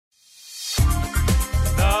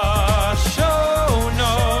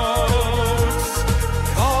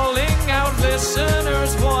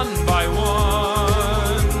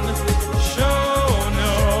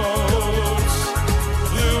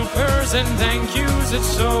Finding cues, it's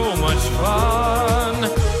so much fun.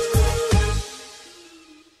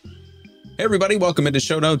 Hey everybody, welcome into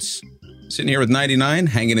Show Notes. Sitting here with 99,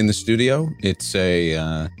 hanging in the studio. It's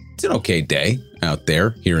an okay day out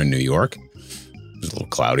there here in New York. It was a little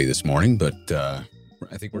cloudy this morning, but I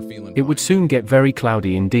think we're feeling It would soon get very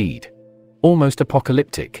cloudy indeed. Almost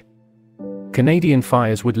apocalyptic. Canadian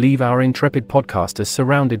fires would leave our intrepid podcasters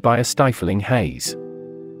surrounded by a stifling haze.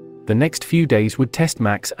 The next few days would test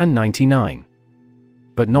Max and 99.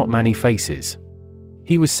 But not many faces.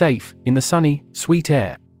 He was safe in the sunny, sweet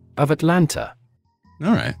air of Atlanta.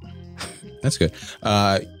 All right. That's good.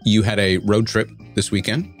 You had a road trip this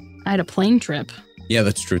weekend? I had a plane trip. Yeah,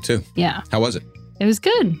 that's true too. Yeah. How was it? It was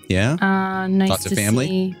good. Yeah? Nice Lots to of family?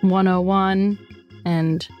 see 101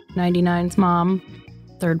 and 99's mom,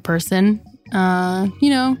 third person.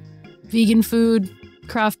 Vegan food,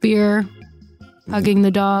 craft beer, hugging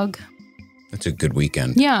the dog. That's a good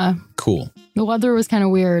weekend. Yeah. Cool. The weather was kind of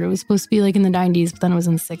weird. It was supposed to be like in the 90s, but then it was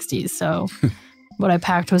in the 60s. So what I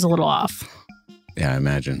packed was a little off. Yeah, I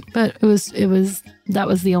imagine. But that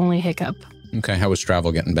was the only hiccup. Okay, how was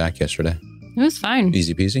travel getting back yesterday? It was fine.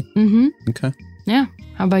 Easy peasy? Mm-hmm. Okay. Yeah.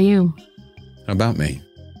 How about you? How about me?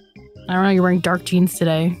 I don't know. You're wearing dark jeans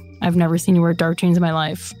today. I've never seen you wear dark jeans in my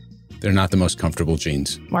life. They're not the most comfortable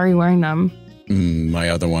jeans. Why are you wearing them? My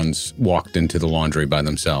other ones walked into the laundry by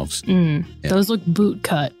themselves. Yeah. Those look boot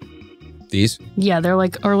cut. These? Yeah, they're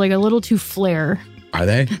like a little too flare. Are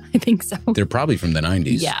they? I think so. They're probably from the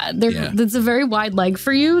 90s. Yeah, that's a very wide leg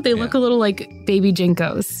for you. They look a little like baby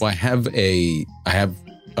Jinkos. Well, I have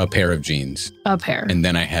a pair of jeans. A pair. And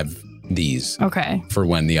then I have these. Okay. For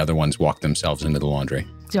when the other ones walk themselves into the laundry.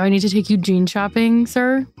 Do I need to take you jean shopping,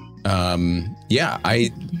 sir? Yeah,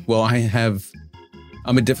 I'm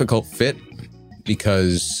a difficult fit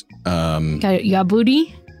because You got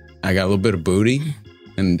booty? I got a little bit of booty,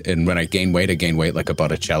 and when I gain weight like a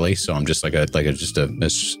Botticelli, so I'm just just a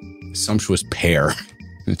sumptuous pear.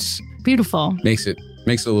 It's beautiful. Makes it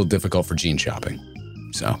a little difficult for jean shopping.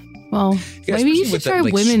 So well, maybe you should try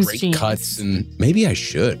women's jeans. Cuts, and maybe I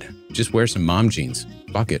should just wear some mom jeans.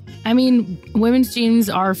 Fuck it. I mean, women's jeans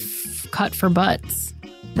are cut for butts.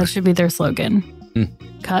 That should be their slogan.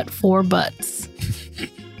 Cut for butts.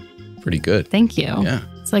 Pretty good. Thank you. Yeah.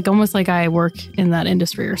 It's like almost like I work in that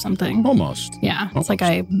industry or something. Almost. Yeah. It's like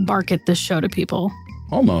I market this show to people.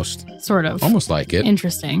 Almost. Sort of. Almost like it.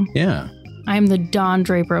 Interesting. Yeah. I'm the Don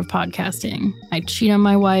Draper of podcasting. I cheat on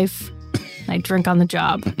my wife. I drink on the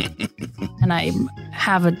job. And I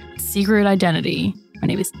have a secret identity. My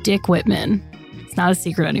name is Dick Whitman. It's not a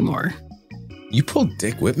secret anymore. You pulled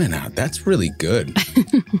Dick Whitman out. That's really good.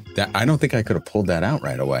 I don't think I could have pulled that out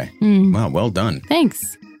right away. Wow, well done.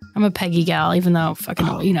 Thanks. I'm a Peggy gal, even though I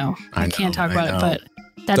can't talk about it. But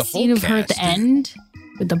that scene of her at the end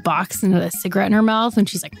with the box and a cigarette in her mouth, and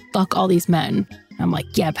she's like, fuck all these men. I'm like,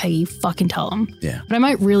 yeah, Peggy, fucking tell them. Yeah. But I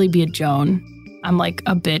might really be a Joan. I'm like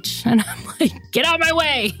a bitch. And I'm like, get out of my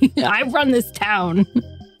way. I run this town.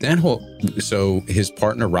 So his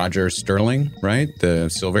partner, Roger Sterling, right? The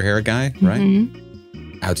silver hair guy, right?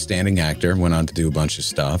 Mm-hmm. Outstanding actor, went on to do a bunch of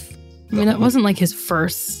stuff. I mean, that wasn't like his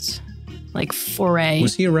first foray.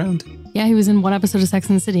 Was he around? Yeah, he was in one episode of Sex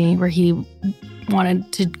and the City where he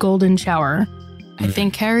wanted to golden shower. I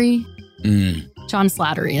think Harry. John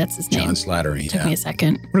Slattery, that's his name. John Slattery, Took me a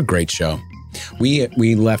second. What a great show.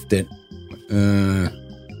 We left it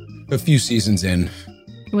a few seasons in.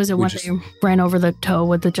 Was it when they ran over the toe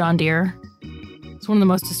with the John Deere? It's one of the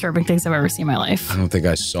most disturbing things I've ever seen in my life. I don't think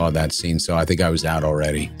I saw that scene, so I think I was out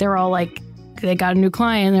already. They're all they got a new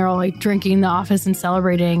client. They're all drinking in the office and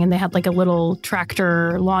celebrating, and they had a little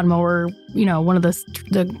tractor lawnmower, one of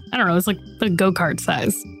the I don't know, it's like the go-kart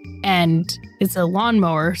size. And it's a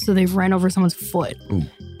lawnmower, so they've ran over someone's foot. Ooh.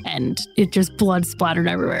 And it just blood splattered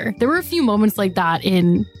everywhere. There were a few moments like that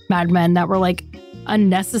in Mad Men that were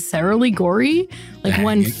unnecessarily gory.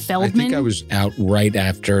 When Feldman. I think I was out right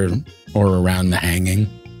after or around the hanging.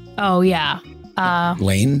 Oh, yeah.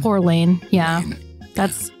 Lane? Poor Lane. Yeah. Lane.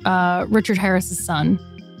 That's Richard Harris's son.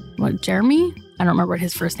 What, Jeremy? I don't remember what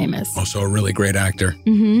his first name is. Also a really great actor.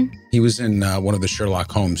 Mm-hmm. He was in one of the Sherlock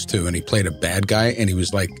Holmes too, and he played a bad guy, and he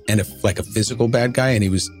was a physical bad guy, and he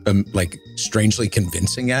was strangely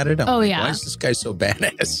convincing at it. I'm yeah. Why is this guy so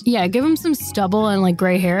badass? Yeah, give him some stubble and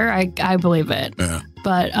gray hair. I believe it. Yeah.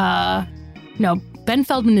 But no, Ben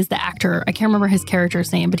Feldman is the actor. I can't remember his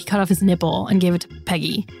character's name, but he cut off his nipple and gave it to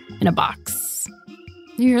Peggy in a box.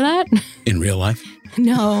 You hear that? In real life?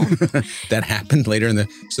 No. That happened later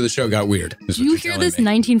so the show got weird. Do you hear this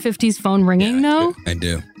 1950s phone ringing, though? I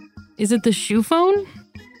do. Is it the shoe phone?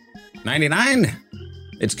 99?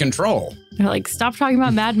 It's Control. They're like, stop talking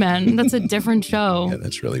about Mad Men. That's a different show. Yeah,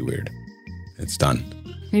 that's really weird. It's done.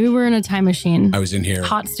 Maybe we're in a time machine. I was in here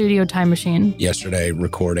Hot studio time machine. yesterday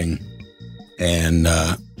recording, and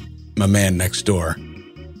my man next door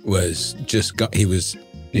was just he was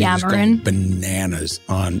going bananas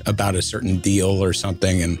on about a certain deal or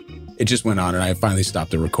something, and it just went on, and I finally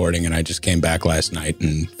stopped the recording, and I just came back last night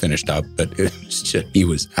and finished up, but it was just, he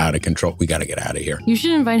was out of control. We got to get out of here. You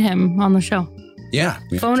should invite him on the show. Yeah.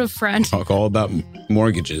 Phone a friend. Talk all about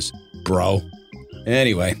mortgages, bro.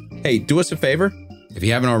 Anyway, hey, do us a favor. If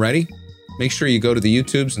you haven't already, make sure you go to the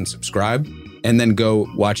YouTubes and subscribe, and then go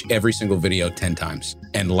watch every single video 10 times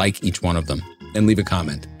and like each one of them and leave a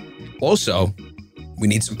comment. Also, we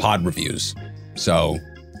need some pod reviews. So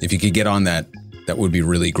if you could get on that, that would be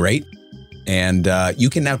really great. And you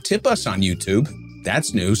can now tip us on YouTube.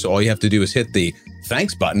 That's new. So all you have to do is hit the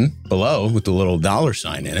thanks button below with the little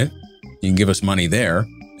 $sign in it. You can give us money there.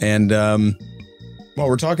 And while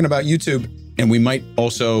we're talking about YouTube, and we might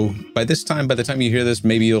also, by the time you hear this,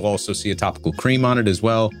 maybe you'll also see a topical cream on it as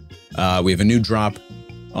well. We have a new drop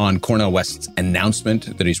on Cornel West's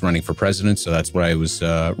announcement that he's running for president. So that's what I was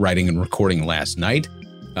writing and recording last night.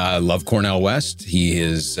 Love Cornel West. He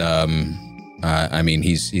is,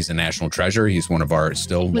 he's a national treasure. He's one of our Was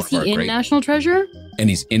he in great, National Treasure? And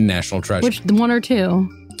he's in National Treasure. Which, one or two?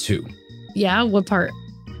 Two. Yeah, what part?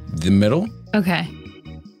 The middle. Okay.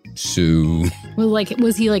 So.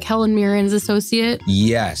 Was he like Helen Mirren's associate?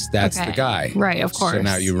 Yes, that's the guy. Right, of course. So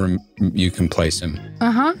now you can place him.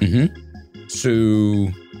 Uh-huh. Mm-hmm.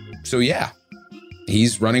 So yeah,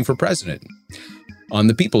 he's running for president on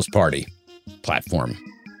the People's Party platform,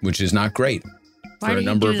 which is not great for a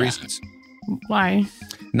number of reasons. Why?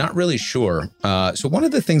 Not really sure. So one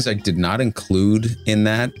of the things I did not include in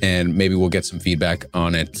that, and maybe we'll get some feedback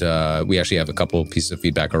on it. We actually have a couple pieces of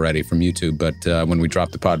feedback already from YouTube, but when we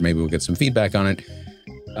drop the pod, maybe we'll get some feedback on it.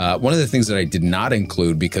 One of the things that I did not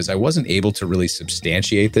include, because I wasn't able to really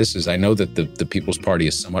substantiate this, is I know that the People's Party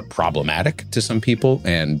is somewhat problematic to some people,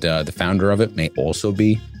 and the founder of it may also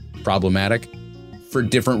be problematic for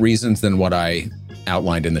different reasons than what I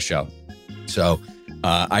outlined in the show. So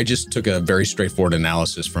I just took a very straightforward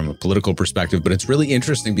analysis from a political perspective, but it's really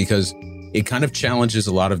interesting because it kind of challenges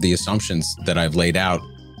a lot of the assumptions that I've laid out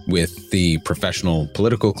with the professional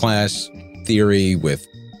political class theory, with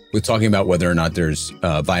talking about whether or not there's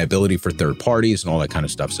viability for third parties and all that kind of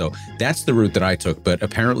stuff. So that's the route that I took. But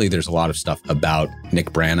apparently there's a lot of stuff about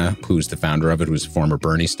Nick Brana, who's the founder of it, who's a former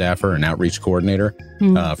Bernie staffer and outreach coordinator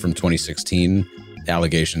from 2016,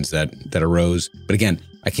 allegations that arose. But again,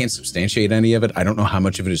 I can't substantiate any of it. I don't know how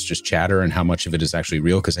much of it is just chatter and how much of it is actually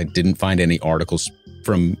real, because I didn't find any articles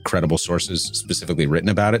from credible sources specifically written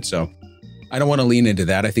about it. So I don't want to lean into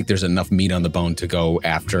that. I think there's enough meat on the bone to go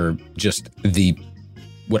after just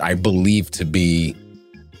what I believe to be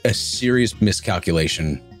a serious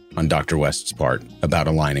miscalculation on Dr. West's part about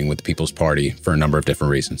aligning with the People's Party for a number of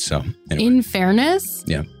different reasons. So anyway. In fairness,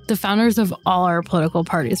 yeah, the founders of all our political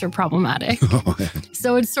parties are problematic.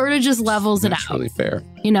 So it sort of just levels it out. That's really fair.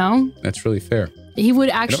 You know? That's really fair. He would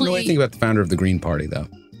I don't know anything about the founder of the Green Party, though.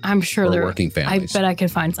 I'm sure or they're working families. I bet I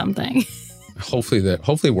could find something.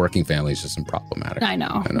 Hopefully working families isn't problematic. I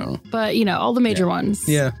know. I know. But, all the major ones.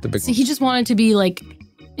 Yeah, the big ones. He just wanted to be like,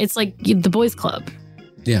 it's like the boys club.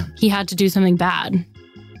 Yeah. He had to do something bad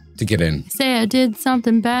to get in. Say I did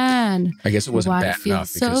something bad. I guess it wasn't Why bad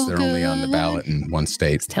enough because they're only on the ballot in one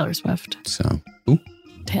state. It's Taylor Swift. So, who?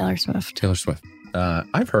 Taylor Swift. Taylor Swift.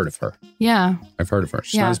 I've heard of her. Yeah. I've heard of her.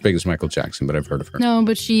 She's not as big as Michael Jackson, but I've heard of her. No,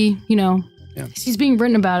 but she, she's being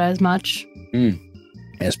written about as much.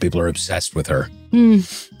 As people are obsessed with her.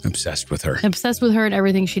 Obsessed with her. Obsessed with her and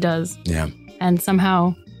everything she does. Yeah. And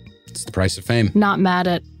somehow. It's the price of fame. Not mad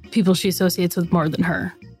at people she associates with more than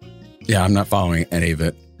her. Yeah, I'm not following any of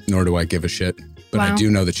it, nor do I give a shit. But I do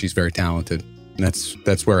know that she's very talented. And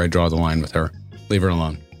that's where I draw the line with her. Leave her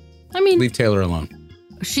alone. I mean, leave Taylor alone.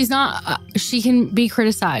 She's not, she can be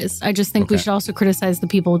criticized. I just think we should also criticize the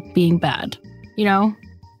people being bad.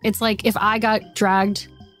 It's like if I got dragged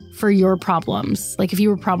for your problems, like if you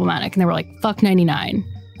were problematic and they were like, fuck 99,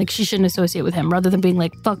 like she shouldn't associate with him rather than being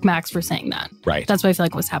like, fuck Max for saying that. Right. That's what I feel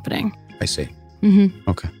like was happening. I see. Mm-hmm.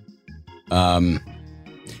 Okay.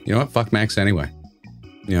 You know what? Fuck Max anyway.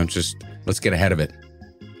 Just let's get ahead of it.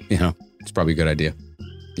 It's probably a good idea.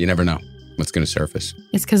 You never know what's going to surface.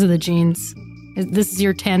 It's because of the jeans. This is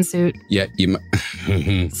your tan suit. Yeah, you.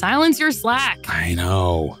 Silence your slack. I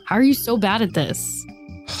know. How are you so bad at this?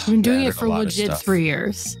 You've been doing it for legit 3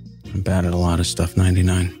 years. I'm bad at a lot of stuff,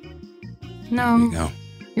 99. No. There you go.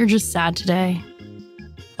 You're just sad today.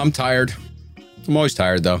 I'm tired. I'm always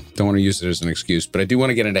tired, though. Don't want to use it as an excuse, but I do want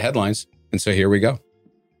to get into headlines. And so here we go.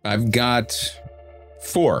 I've got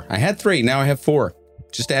 4. I had 3. Now I have 4.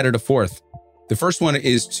 Just added a 4th. The first one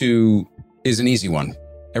is an easy one.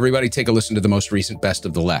 Everybody take a listen to the most recent Best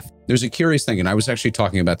of the Left. There's a curious thing, and I was actually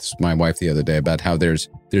talking about this with my wife the other day about how there's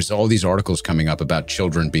all these articles coming up about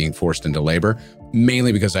children being forced into labor,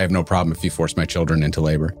 mainly because I have no problem if you force my children into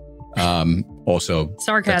labor. Also,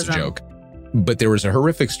 sarcasm. That's a joke. But there was a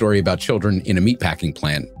horrific story about children in a meatpacking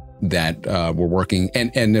plant that were working,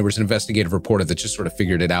 and there was an investigative reporter that just sort of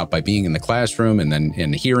figured it out by being in the classroom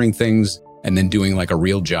and hearing things and then doing like a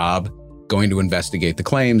real job, going to investigate the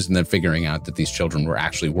claims and then figuring out that these children were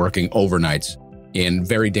actually working overnights in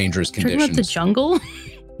very dangerous conditions. Talking about the jungle?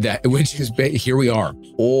 Which is, here we are,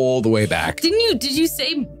 all the way back. Did you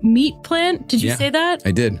say meat plant? Did you say that?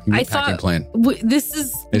 I did. Meatpacking plant. This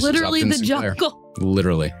is literally the jungle.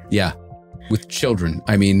 Literally. Yeah. With children.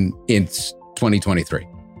 I mean, it's 2023.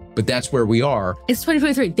 But that's where we are. It's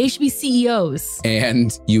 2023. They should be CEOs.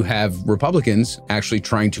 And you have Republicans actually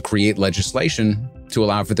trying to create legislation to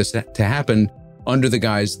allow for this to happen under the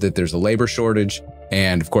guise that there's a labor shortage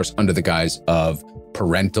and, of course, under the guise of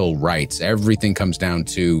parental rights. Everything comes down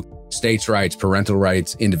to states' rights, parental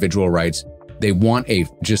rights, individual rights. They want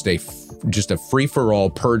just a free-for-all,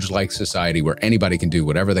 purge-like society where anybody can do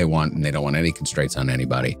whatever they want and they don't want any constraints on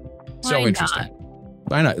anybody. So interesting.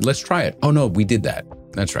 Why not? Let's try it. Oh, no, we did that.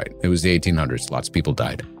 That's right. It was the 1800s. Lots of people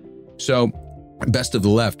died. So Best of the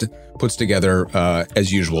Left puts together,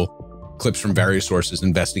 as usual, clips from various sources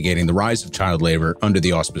investigating the rise of child labor under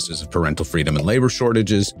the auspices of parental freedom and labor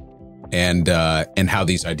shortages, and how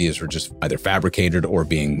these ideas were just either fabricated or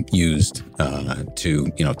being used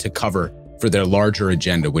to cover for their larger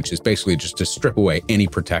agenda, which is basically just to strip away any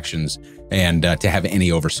protections and to have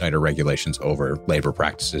any oversight or regulations over labor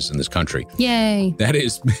practices in this country. Yay. That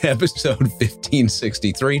is episode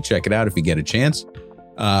 1563. Check it out if you get a chance.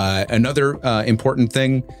 Another important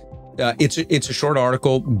thing, it's a short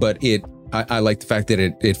article, but I like the fact that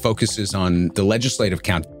it focuses on the legislative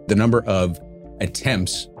count, the number of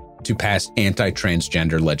attempts to pass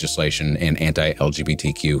anti-transgender legislation and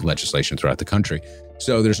anti-LGBTQ legislation throughout the country.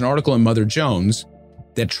 So there's an article in Mother Jones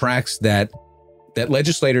that tracks that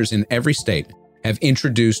legislators in every state have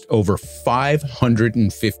introduced over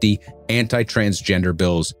 550 anti-transgender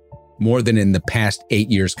bills, more than in the past 8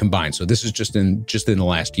 years combined. So this is just in the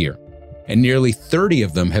last year. And nearly 30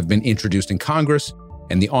 of them have been introduced in Congress,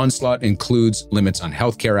 and the onslaught includes limits on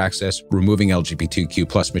healthcare access, removing LGBTQ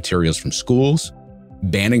plus materials from schools,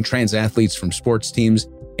 banning trans athletes from sports teams,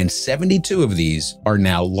 and 72 of these are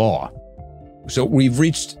now law. So we've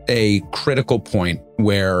reached a critical point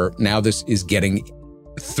where now this is getting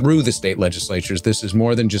through the state legislatures. This is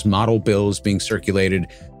more than just model bills being circulated.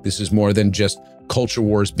 This is more than just culture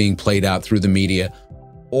wars being played out through the media,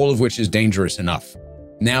 all of which is dangerous enough.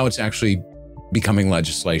 Now it's actually becoming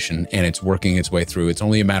legislation and it's working its way through. It's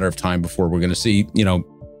only a matter of time before we're going to see,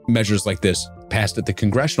 measures like this passed at the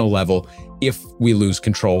congressional level if we lose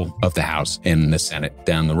control of the House and the Senate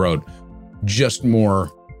down the road. Just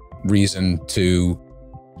more reason to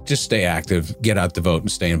just stay active, get out the vote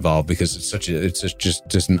and stay involved, because it's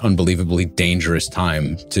just an unbelievably dangerous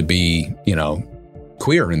time to be,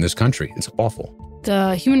 queer in this country. It's awful.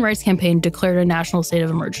 The Human Rights Campaign declared a national state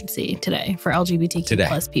of emergency today for LGBTQ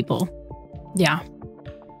plus people. Yeah.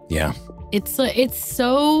 Yeah. It's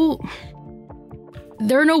so,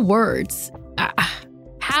 there are no words.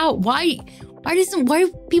 Why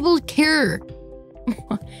do people care?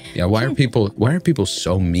 Yeah. Why are people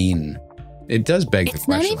so mean? It does beg the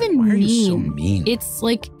question. It's not even why mean. Are you so mean?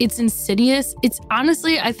 It's insidious. It's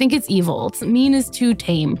honestly, I think it's evil. It's mean is too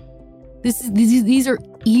tame. These are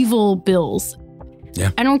evil bills.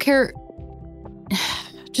 Yeah. I don't care.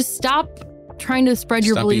 Just stop trying to spread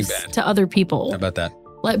your beliefs to other people. How about that?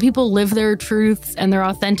 Let people live their truths and their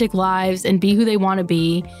authentic lives and be who they want to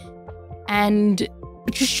be. And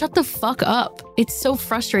just shut the fuck up. It's so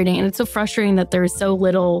frustrating. And it's so frustrating that there's so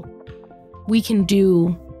little we can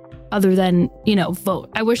do other than, vote.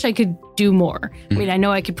 I wish I could do more. I mean, I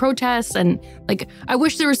know I could protest and I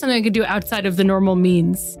wish there was something I could do outside of the normal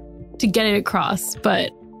means to get it across,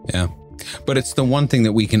 but. Yeah. But it's the one thing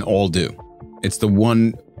that we can all do. It's the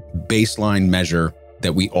one baseline measure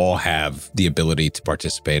that we all have the ability to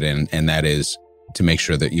participate in, and that is to make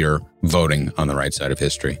sure that you're voting on the right side of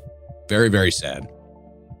history. Very, very sad.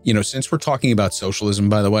 Since we're talking about socialism,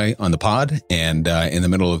 by the way, on the pod, and in the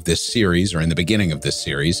middle of this series, or in the beginning of this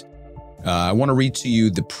series, I want to read to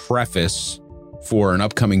you the preface for an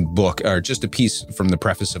upcoming book, or just a piece from the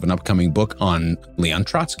preface of an upcoming book on Leon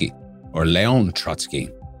Trotsky.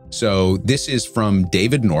 So this is from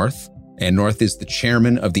David North, And North is the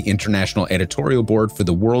chairman of the International Editorial Board for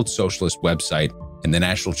the World Socialist website and the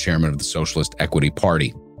national chairman of the Socialist Equity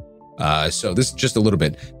Party. So this is just a little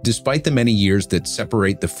bit. Despite the many years that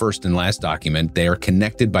separate the first and last document, they are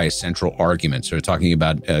connected by a central argument. So we're talking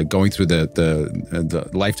about going through the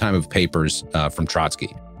lifetime of papers from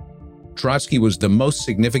Trotsky. Trotsky was the most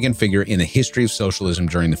significant figure in the history of socialism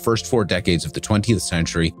during the first 4 decades of the 20th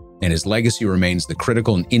century, and his legacy remains the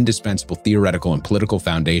critical and indispensable theoretical and political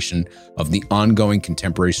foundation of the ongoing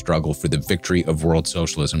contemporary struggle for the victory of world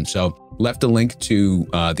socialism. So left a link to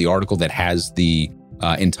the article that has the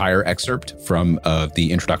entire excerpt from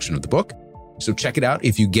the introduction of the book. So check it out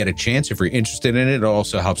if you get a chance, if you're interested in it. It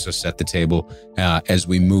also helps us set the table as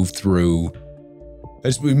we move through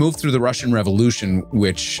the Russian Revolution,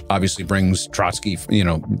 which obviously brings Trotsky,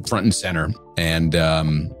 front and center. And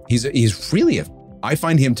he's really I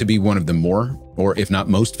find him to be one of the more, or if not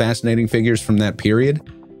most fascinating figures from that period,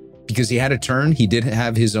 because he had a turn. He did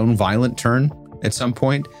have his own violent turn at some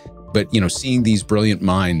point, but seeing these brilliant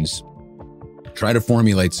minds try to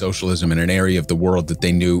formulate socialism in an area of the world that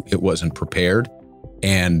they knew it wasn't prepared.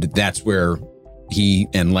 And that's where he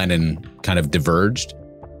and Lenin kind of diverged.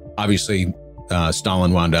 Obviously,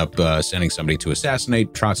 Stalin wound up sending somebody to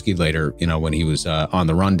assassinate Trotsky later, when he was on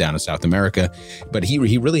the run down in South America. But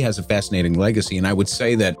he really has a fascinating legacy. And I would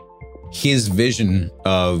say that his vision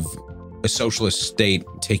of a socialist state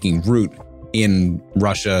taking root in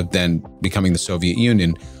Russia, then becoming the Soviet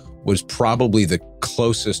Union, was probably the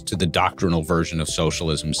closest to the doctrinal version of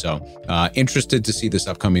socialism. So interested to see this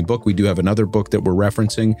upcoming book. We do have another book that we're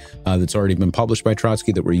referencing that's already been published by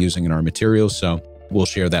Trotsky that we're using in our materials. So we'll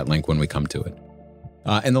share that link when we come to it.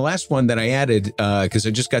 And the last one that I added, because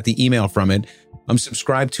I just got the email from it, I'm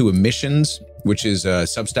subscribed to Emissions, which is a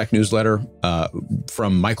Substack newsletter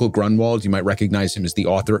from Michael Grunwald. You might recognize him as the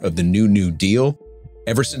author of The New Deal.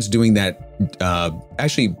 Ever since doing that,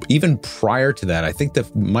 actually, even prior to that, I think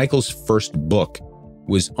that Michael's first book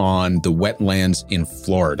was on the wetlands in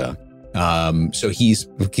Florida. So he's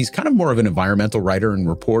kind of more of an environmental writer and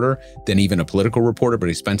reporter than even a political reporter, but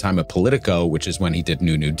he spent time at Politico, which is when he did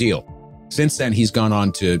New Deal. Since then, he's gone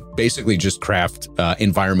on to basically just craft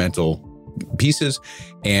environmental pieces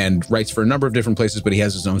and writes for a number of different places, but he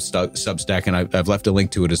has his own Substack, and I've left a link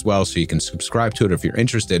to it as well, so you can subscribe to it if you're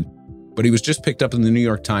interested. But he was just picked up in the New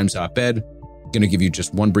York Times op-ed. Going to give you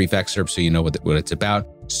just one brief excerpt so you know what it's about.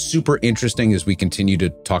 Super interesting as we continue to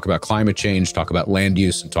talk about climate change, talk about land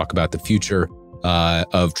use, and talk about the future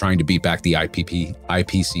of trying to beat back the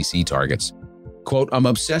IPCC targets. Quote, I'm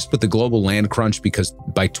obsessed with the global land crunch because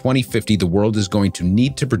by 2050, the world is going to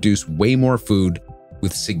need to produce way more food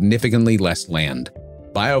with significantly less land.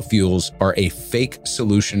 Biofuels are a fake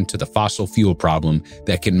solution to the fossil fuel problem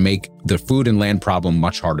that can make the food and land problem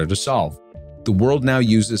much harder to solve. The world now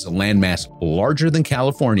uses a landmass larger than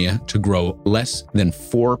California to grow less than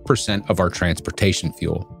 4% of our transportation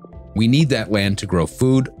fuel. We need that land to grow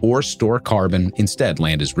food or store carbon. Instead,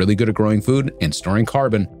 land is really good at growing food and storing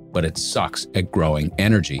carbon, but it sucks at growing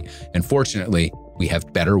energy. And fortunately, we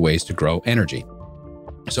have better ways to grow energy.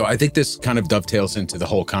 So I think this kind of dovetails into the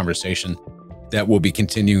whole conversation that we'll be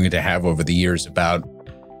continuing to have over the years about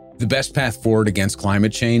the best path forward against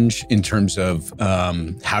climate change in terms of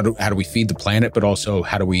how do we feed the planet, but also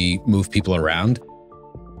how do we move people around.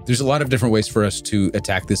 There's a lot of different ways for us to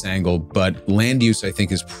attack this angle, but land use, I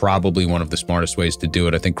think, is probably one of the smartest ways to do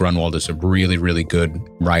it. I think Grunwald is a really, really good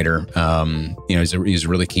writer. He's a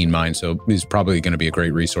really keen mind, so he's probably going to be a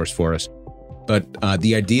great resource for us. But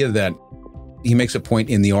the idea that he makes a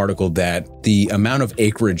point in the article that the amount of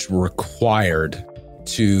acreage required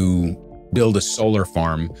to build a solar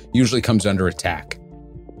farm usually comes under attack.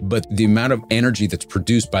 But the amount of energy that's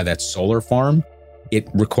produced by that solar farm, it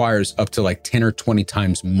requires up to like 10 or 20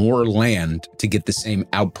 times more land to get the same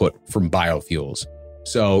output from biofuels.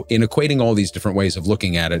 So in equating all these different ways of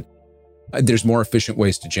looking at it, there's more efficient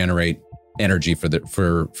ways to generate energy for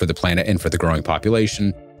the planet and for the growing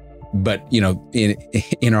population. But,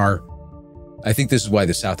 I think this is why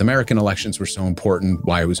the South American elections were so important,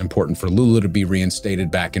 why it was important for Lula to be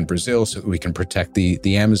reinstated back in Brazil so that we can protect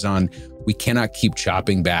the Amazon. We cannot keep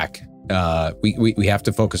chopping back. We have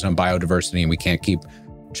to focus on biodiversity, and we can't keep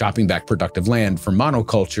chopping back productive land for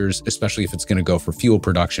monocultures, especially if it's going to go for fuel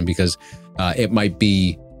production, because it might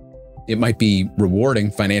be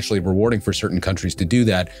rewarding, financially rewarding for certain countries to do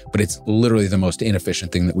that, but it's literally the most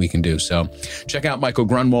inefficient thing that we can do. So check out Michael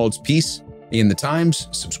Grunwald's piece in the Times.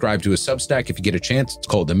 Subscribe to his Substack if you get a chance. It's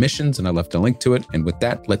called Emissions, and I left a link to it. And with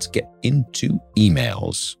that, let's get into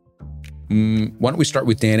emails. Why don't we start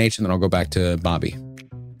with Dan H, and then I'll go back to Bobby.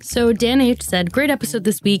 So Dan H. said, great episode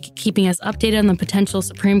this week, keeping us updated on the potential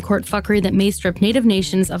Supreme Court fuckery that may strip Native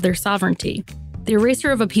nations of their sovereignty. The eraser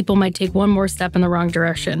of a people might take one more step in the wrong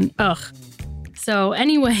direction. Ugh. So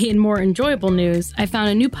anyway, in more enjoyable news, I found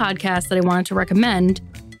a new podcast that I wanted to recommend,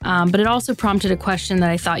 but it also prompted a question that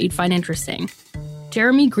I thought you'd find interesting.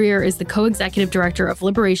 Jeremy Greer is the co-executive director of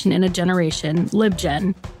Liberation in a Generation,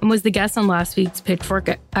 LibGen, and was the guest on last week's Pitchfork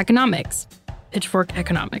Economics. Pitchfork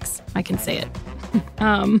Economics. I can say it.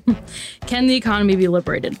 Can the economy be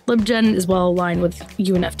liberated? LibGen is well aligned with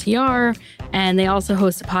UNFTR, and they also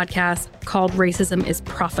host a podcast called Racism is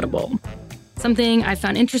Profitable. Something I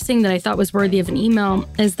found interesting that I thought was worthy of an email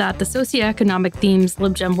is that the socioeconomic themes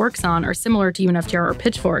LibGen works on are similar to UNFTR or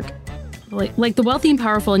Pitchfork. Like the wealthy and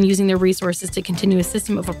powerful and using their resources to continue a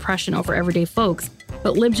system of oppression over everyday folks,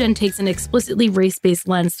 but LibGen takes an explicitly race-based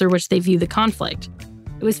lens through which they view the conflict.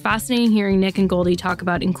 It was fascinating hearing Nick and Goldie talk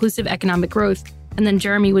about inclusive economic growth, and then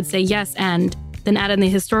Jeremy would say yes and then add in the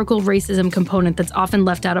historical racism component that's often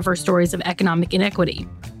left out of our stories of economic inequity.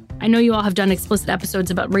 I know you all have done explicit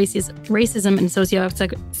episodes about racism and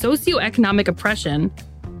socioeconomic oppression.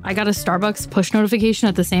 I got a Starbucks push notification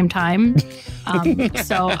at the same time,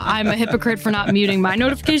 so I'm a hypocrite for not muting my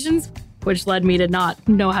notifications, which led me to not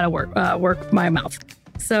know how to work my mouth.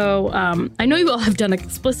 So I know you all have done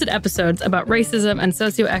explicit episodes about racism and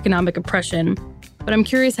socioeconomic oppression, but I'm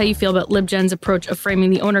curious how you feel about LibGen's approach of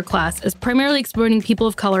framing the owner class as primarily exploiting people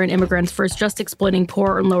of color and immigrants versus just exploiting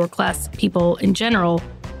poor and lower class people in general,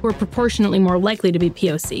 who are proportionately more likely to be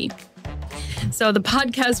POC. So the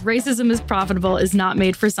podcast Racism is Profitable is not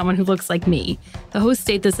made for someone who looks like me. The hosts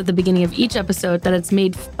state this at the beginning of each episode that it's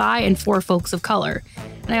made by and for folks of color.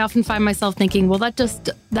 And I often find myself thinking, well, that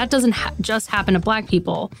doesn't just happen to Black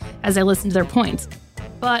people as I listen to their points.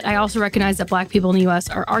 But I also recognize that Black people in the US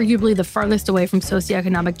are arguably the farthest away from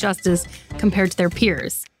socioeconomic justice compared to their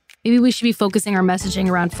peers. Maybe we should be focusing our messaging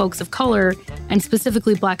around folks of color and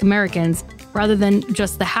specifically Black Americans rather than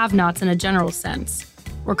just the have-nots in a general sense.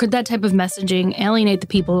 Or could that type of messaging alienate the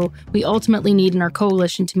people we ultimately need in our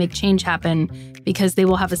coalition to make change happen because they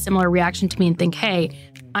will have a similar reaction to me and think, hey,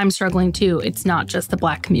 I'm struggling too. It's not just the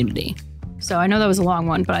Black community. So I know that was a long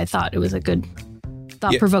one, but I thought it was a good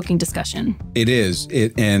thought-provoking discussion. It is.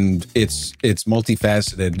 And it's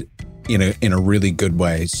multifaceted in a really good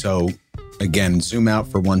way. So again, zoom out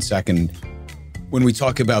for 1 second. When we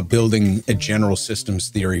talk about building a general systems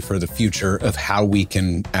theory for the future of how we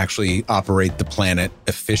can actually operate the planet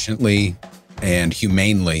efficiently and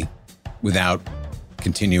humanely without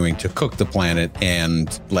continuing to cook the planet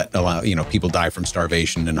and allow people die from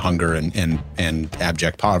starvation and hunger and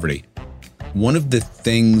abject poverty. One of the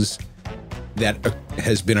things that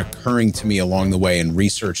has been occurring to me along the way in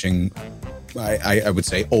researching, I would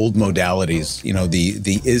say, old modalities,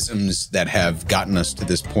 the isms that have gotten us to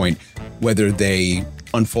this point, whether they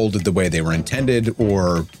unfolded the way they were intended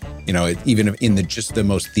or, even in the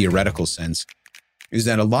most theoretical sense, is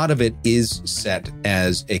that a lot of it is set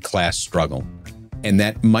as a class struggle. And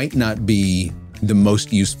that might not be the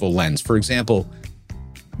most useful lens. For example,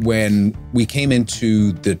 when we came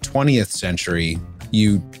into the 20th century,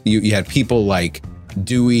 you had people like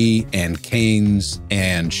Dewey and Keynes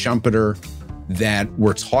and Schumpeter that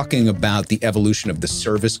were talking about the evolution of the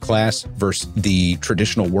service class versus the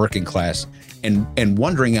traditional working class and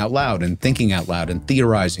wondering out loud and thinking out loud and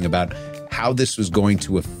theorizing about how this was going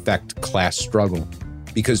to affect class struggle.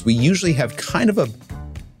 Because we usually have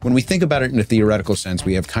when we think about it in a theoretical sense,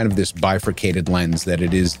 we have kind of this bifurcated lens that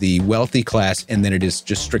it is the wealthy class and then it is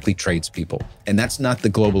just strictly tradespeople. And that's not the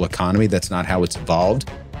global economy. That's not how it's evolved.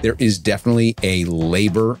 There is definitely a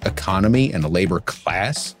labor economy and a labor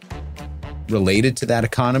class related to that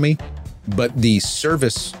economy, but the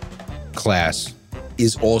service class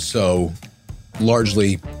is also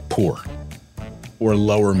largely poor or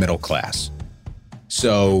lower middle class.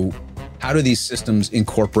 So how do these systems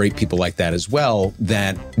incorporate people like that as well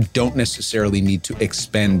that don't necessarily need to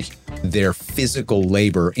expend their physical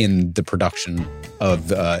labor in the production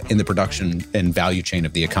and value chain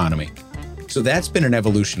of the economy? So that's been an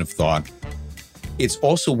evolution of thought. It's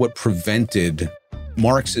also what prevented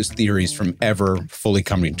Marx's theories from ever fully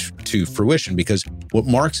coming to fruition, because what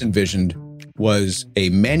Marx envisioned was a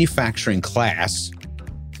manufacturing class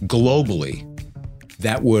globally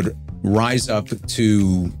that would rise up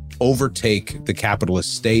to overtake the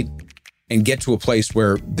capitalist state and get to a place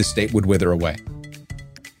where the state would wither away.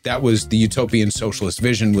 That was the utopian socialist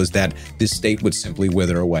vision, was that this state would simply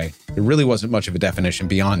wither away. There really wasn't much of a definition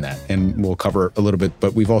beyond that, and we'll cover a little bit,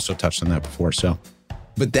 but we've also touched on that before.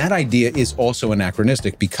 But that idea is also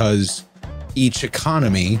anachronistic because each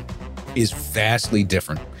economy is vastly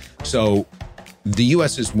different. So the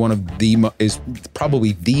U.S. is is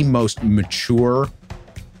probably the most mature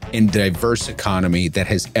and diverse economy that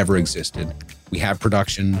has ever existed. We have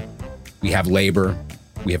production, we have labor,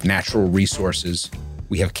 we have natural resources,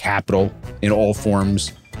 we have capital in all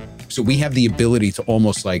forms. So we have the ability to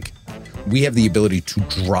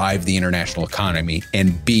drive the international economy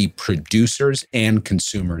and be producers and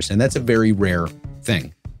consumers. And that's a very rare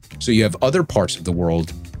thing. So you have other parts of the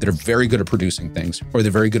world that are very good at producing things, or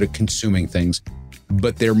they're very good at consuming things,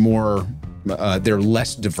 but they're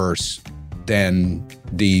less diverse than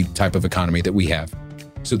the type of economy that we have.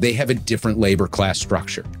 So they have a different labor class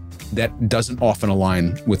structure that doesn't often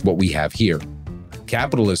align with what we have here.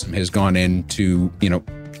 Capitalism has gone in to,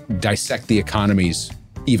 dissect the economies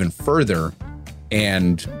even further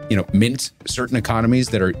and, mint certain economies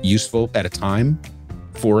that are useful at a time,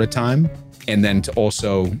 for a time, and then to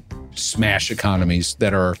also smash economies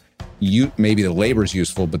that are, maybe the labor is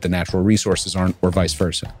useful, but the natural resources aren't, or vice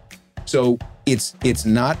versa. So it's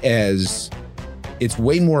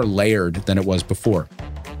way more layered than it was before.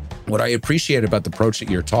 What I appreciate about the approach that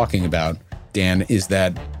you're talking about, Dan, is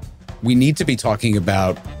that we need to be talking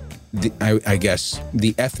about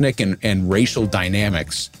the ethnic and racial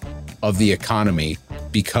dynamics of the economy,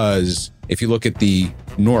 because if you look at the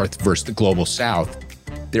North versus the global South,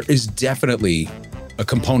 there is definitely a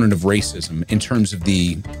component of racism in terms of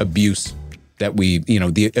the abuse that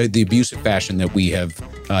the abusive fashion that we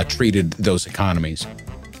have treated those economies.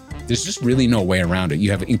 There's just really no way around it.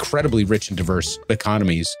 You have incredibly rich and diverse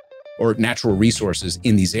economies or natural resources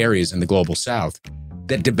in these areas in the global South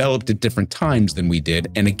that developed at different times than we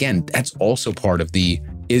did. And again, that's also part of the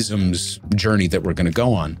isms journey that we're going to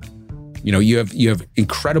go on. You have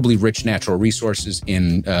incredibly rich natural resources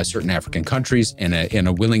in certain African countries and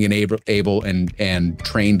a willing and able and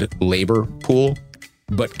trained labor pool,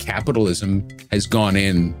 but capitalism has gone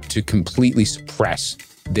in to completely suppress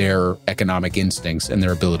their economic instincts and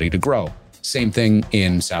their ability to grow. Same thing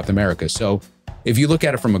in South America. So if you look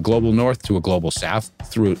at it from a global North to a global South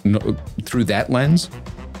through that lens,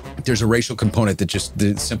 there's a racial component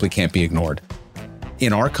that simply can't be ignored.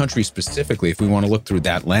 In our country specifically, if we want to look through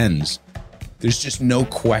that lens, there's just no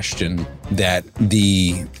question that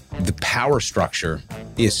the power structure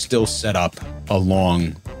is still set up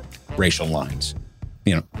along racial lines.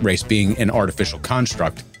 Race being an artificial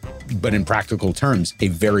construct, but in practical terms, a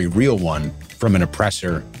very real one from an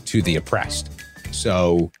oppressor to the oppressed.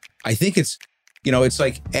 So I think it's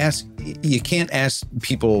like you can't ask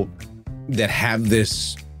people that have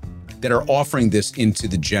this, that are offering this into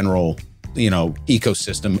the general,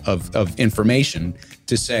 ecosystem of information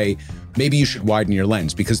to say, maybe you should widen your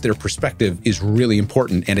lens, because their perspective is really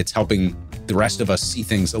important and it's helping the rest of us see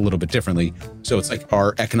things a little bit differently. So it's like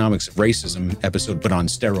our economics of racism episode, but on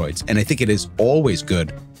steroids. And I think it is always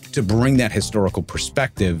good to bring that historical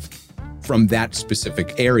perspective from that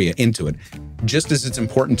specific area into it, just as it's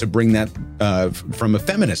important to bring that from a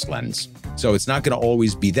feminist lens. So it's not going to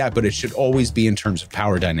always be that, but it should always be in terms of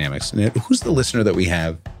power dynamics. And who's the listener that we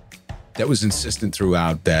have that was insistent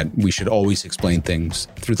throughout that we should always explain things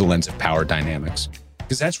through the lens of power dynamics?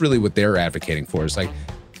 Because that's really what they're advocating for. It's like,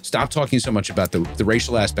 stop talking so much about the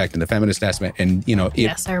racial aspect and the feminist aspect. And,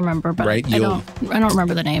 yes, I remember, but right? I don't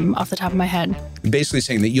remember the name off the top of my head. Basically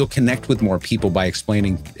saying that you'll connect with more people by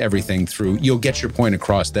explaining everything through, you'll get your point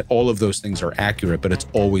across that all of those things are accurate, but it's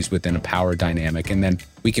always within a power dynamic. And then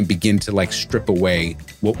we can begin to strip away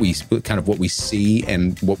what we see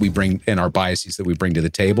and what we bring and our biases that we bring to the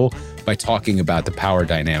table by talking about the power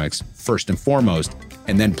dynamics first and foremost,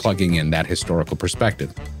 and then plugging in that historical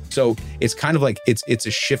perspective. So it's kind of like it's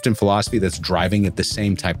a shift in philosophy that's driving at the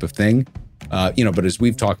same type of thing, but as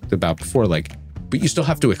we've talked about before, but you still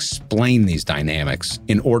have to explain these dynamics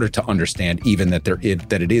in order to understand even that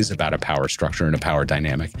it is about a power structure and a power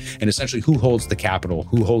dynamic, and essentially who holds the capital,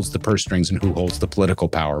 who holds the purse strings, and who holds the political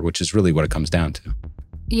power, which is really what it comes down to.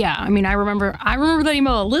 Yeah, I mean, I remember that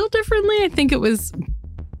email a little differently. I think it was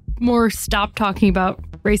more stop talking about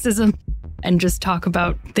racism and just talk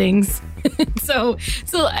about things. So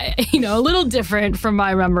a little different from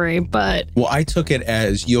my memory, but. Well, I took it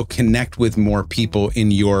as you'll connect with more people in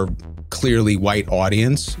your clearly white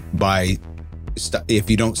audience if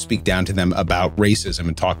you don't speak down to them about racism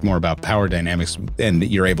and talk more about power dynamics, and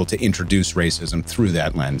you're able to introduce racism through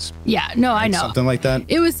that lens. Yeah, no, I know. Something like that?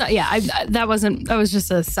 It was, yeah, that was just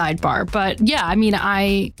a sidebar. But yeah, I mean,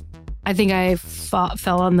 I think I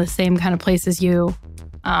fell on the same kind of place as you.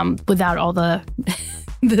 Without all the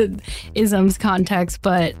isms context,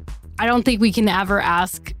 but I don't think we can ever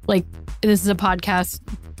ask, this is a podcast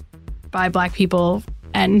by Black people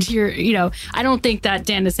And I don't think that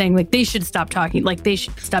Dan is saying like they should stop talking, like they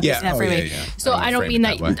should stop using that framing. Yeah. So I don't mean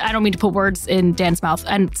that I don't mean to put words in Dan's mouth.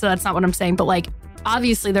 And so that's not what I'm saying. But like,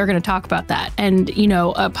 obviously they're going to talk about that. And, a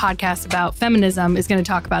podcast about feminism is going to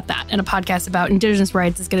talk about that. And a podcast about Indigenous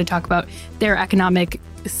rights is going to talk about their economic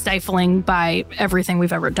stifling by everything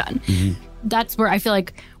we've ever done. Mm-hmm. That's where I feel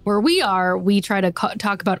like where we are, we try to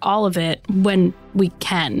talk about all of it when we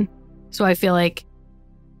can. So I feel like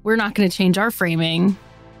we're not going to change our framing.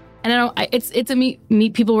 And it's a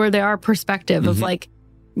meet people where they are perspective of like,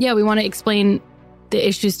 yeah, we want to explain the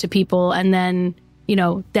issues to people. And then,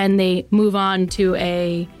 then they move on to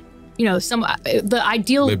the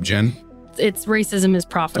ideal LibGen. It's racism is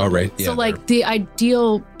profitable. Oh, right. Yeah, so like the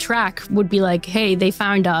ideal track would be like, hey, they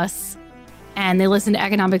found us and they listen to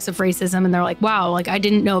economics of racism and they're like, wow, like I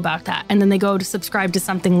didn't know about that. And then they go to subscribe to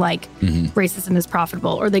something like racism is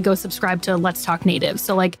profitable, or they go subscribe to Let's Talk Native.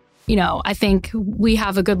 So like, I think we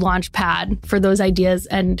have a good launch pad for those ideas,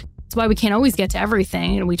 and it's why we can't always get to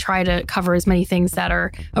everything. And we try to cover as many things that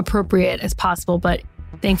are appropriate as possible. But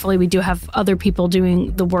thankfully we do have other people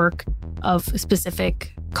doing the work of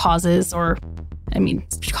specific causes, or,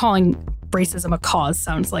 calling racism a cause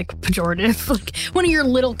sounds like pejorative, like one of your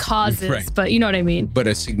little causes, right. But you know what I mean? But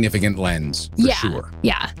a significant lens, for sure.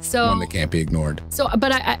 Yeah. So one that can't be ignored. So,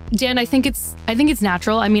 but Dan, I think it's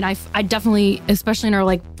natural. I definitely, especially in our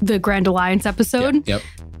like the Grand Alliance episode. Yep.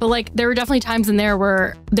 But like, there were definitely times in there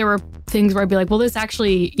where there were things where I'd be like, well, this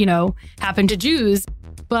actually, happened to Jews,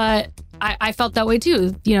 but I felt that way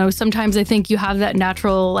too. Sometimes I think you have that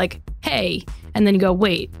natural like, hey, and then you go,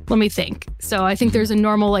 wait, let me think. So I think there's a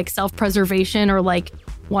normal like self-preservation or like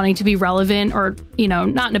wanting to be relevant, or,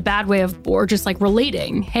 not in a bad way or just like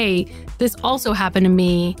relating. Hey, this also happened to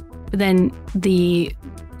me. But then the,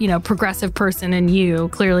 progressive person in you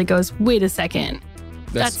clearly goes, wait a second.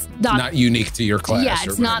 That's not unique to your class. Yeah,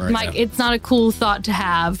 it's not it's not a cool thought to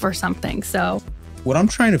have or something. So what I'm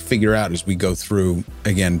trying to figure out as we go through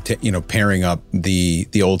again, pairing up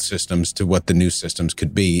the old systems to what the new systems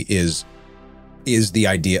could be is the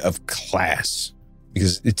idea of class,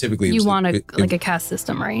 because it typically you want a caste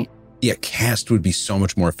system, right? Yeah, caste would be so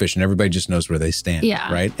much more efficient. Everybody just knows where they stand,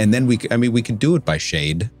 right? And then we could do it by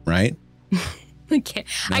shade, right? I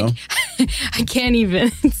can't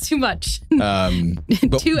even. It's too much. Too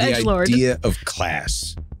edgelord. The idea of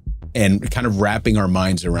class and kind of wrapping our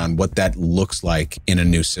minds around what that looks like in a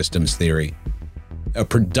new systems theory. A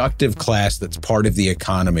productive class that's part of the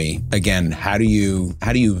economy. Again, how do you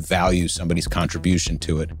value somebody's contribution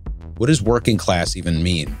to it? What does working class even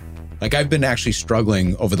mean? Like, I've been actually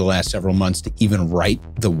struggling over the last several months to even write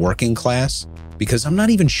the working class, because I'm not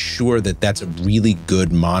even sure that that's a really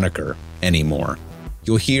good moniker anymore.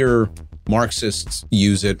 You'll hear Marxists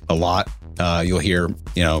use it a lot. You'll hear,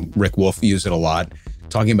 Rick Wolff use it a lot,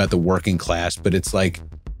 talking about the working class, but it's like,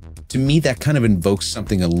 to me, that kind of invokes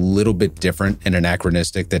something a little bit different and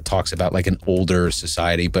anachronistic that talks about like an older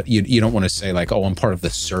society, but you don't want to say like, oh, I'm part of the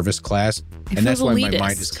service class. And that's why my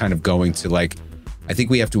mind is kind of going to like, I think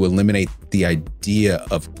we have to eliminate the idea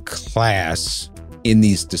of class in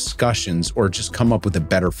these discussions, or just come up with a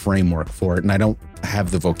better framework for it. And I don't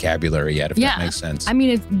have the vocabulary yet, if that makes sense.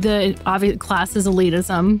 The obvious class is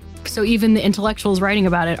elitism. So even the intellectuals writing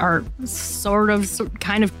about it are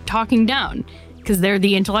kind of talking down, because they're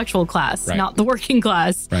the intellectual class, not the working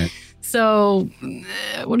class. Right. So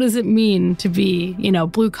what does it mean to be,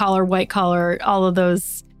 blue collar, white collar, all of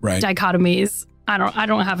those dichotomies? I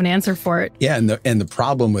don't have an answer for it. Yeah, and the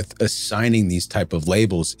problem with assigning these type of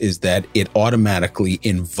labels is that it automatically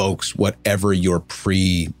invokes whatever your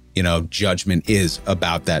judgment is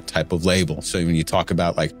about that type of label. So when you talk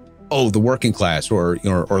about like, oh, the working class or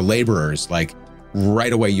laborers, like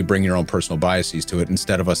right away you bring your own personal biases to it,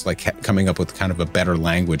 instead of us like coming up with kind of a better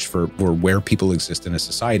language for where people exist in a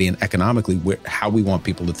society, and economically how we want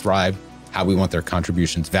people to thrive, how we want their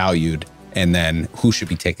contributions valued, and then who should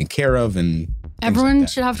be taken care of. And everyone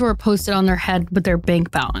should have to wear Post-it on their head with their bank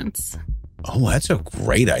balance. Oh, that's a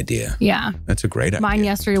great idea. Yeah. That's a great idea. Mine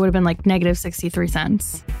yesterday would have been like negative 63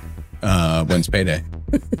 cents. When's payday?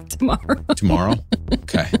 Tomorrow?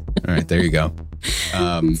 Okay. All right. There you go.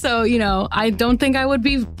 So, I don't think I would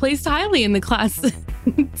be placed highly in the class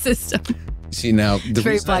system. See, now, the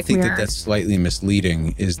reason I think that that's slightly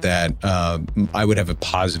misleading is that I would have a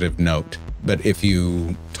positive note. But if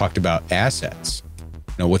you talked about assets,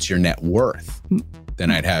 what's your net worth? Then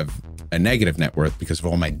I'd have a negative net worth because of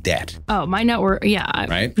all my debt. Oh, my net worth, yeah.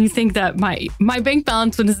 Right? You think that my bank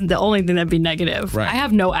balance isn't the only thing that'd be negative. Right. I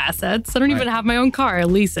have no assets. I don't even have my own car. I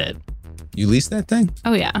lease it. You lease that thing?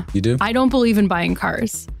 Oh, yeah. You do? I don't believe in buying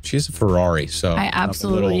cars. She has a Ferrari, so I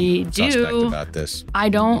absolutely I'm a little suspect do. about this.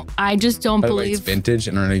 I just don't By the way, believe. it's vintage,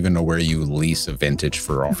 and I don't even know where you lease a vintage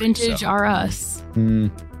Ferrari. Vintage are us. Hmm.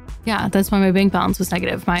 Yeah, that's why my bank balance was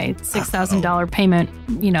negative. My $6,000 payment,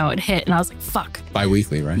 it hit, and I was like, fuck.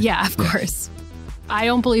 Bi-weekly, right? Yeah, of course. I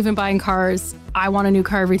don't believe in buying cars. I want a new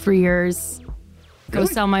car every 3 years. Go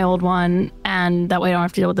sell my old one, and that way I don't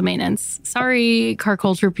have to deal with the maintenance. Sorry, car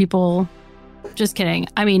culture people. Just kidding.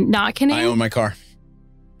 I mean, not kidding. I own my car.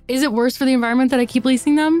 Is it worse for the environment that I keep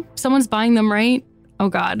leasing them? Someone's buying them, right? Oh,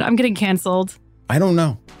 God. I'm getting canceled. I don't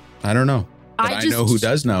know. But I know who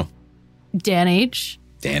does know. Dan H.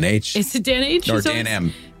 Dan H. Is it Dan H? Or Dan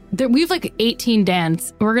M. We have like 18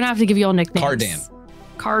 Dans. We're going to have to give you all nicknames. Car Dan.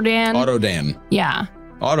 Car Dan. Auto Dan. Yeah.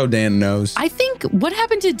 Auto Dan knows. I think, what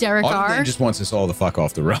happened to Derek Auto R? Dan just wants us all the fuck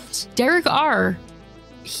off the roads. Derek R.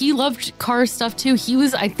 He loved car stuff too. He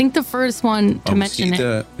was, I think, the first one to mention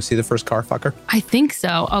it. Was he the first car fucker? I think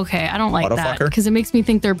so. Okay, I don't like Auto that fucker? because it makes me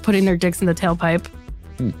think they're putting their dicks in the tailpipe.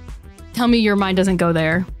 Tell me your mind doesn't go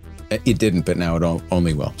there. It didn't, but now it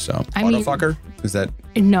only will. So, auto fucker? Is that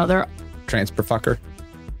No, they're transfer fucker?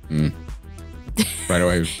 Right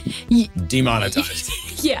away,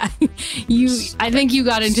 demonetized. yeah. I think you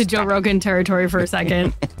got into Joe Rogan territory for a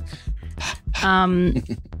second.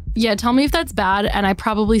 Yeah, tell me if that's bad, and I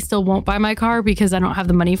probably still won't buy my car because I don't have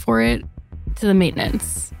the money for it to the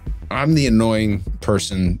maintenance. I'm the annoying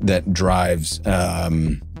person that drives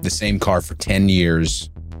the same car for 10 years.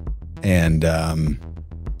 And can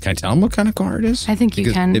I tell them what kind of car it is? I think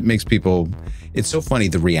you can. It makes people, it's so funny,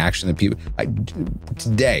 the reaction that people,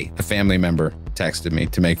 today, a family member texted me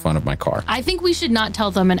to make fun of my car. I think we should not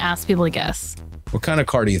tell them and ask people to guess. What kind of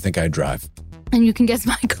car do you think I drive? And you can guess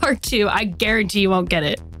my car too. I guarantee you won't get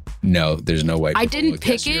it. No, there's no way. I didn't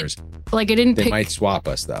pick it. Yours. Like I didn't They pick. might swap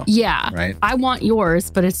us though. Yeah. Right? I want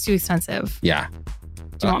yours, but it's too expensive. Yeah.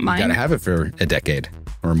 Do you want mine? You gotta have it for a decade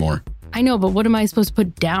or more. I know, but what am I supposed to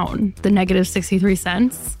put down? The negative 63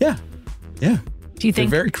 cents? Yeah. Yeah. Do you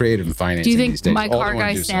think they're very creative in financing Do you think these days. my All car they wanna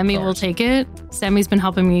guy do is sell Sammy will cars. take it? Sammy's been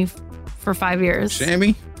helping me for 5 years.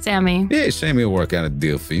 Sammy? Sammy. Yeah, Sammy will work out a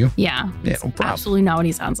deal for you. Yeah. Yeah, It's no problem. absolutely not what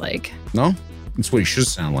he sounds like. No? That's what he should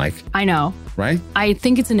sound like, I know. right? I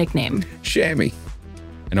think it's a nickname. Sammy.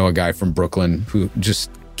 I know a guy from Brooklyn who just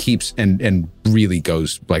keeps and really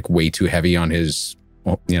goes like way too heavy on his,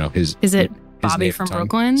 his. Is it his Bobby native from tongue.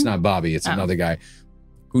 Brooklyn? It's not Bobby. It's Oh. another guy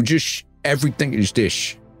who just everything is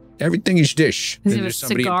dish. Everything is dish. Does he Then have a there's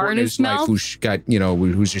somebody cigar important in his life mouth? who's got,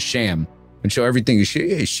 who's a sham. And so everything is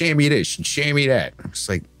shammy this and shammy that. I'm just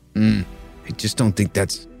like, I just don't think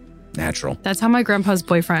that's natural. That's how my grandpa's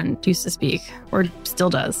boyfriend used to speak, or still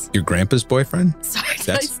does. Your grandpa's boyfriend? Sorry,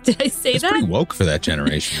 That's- did I say That's that? pretty woke for that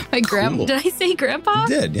generation. My Cool. Did I say grandpa? You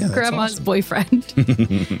did, yeah. That's Grandma's awesome.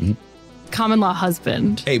 boyfriend. Common law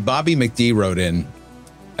husband. Hey, Bobby McD wrote in,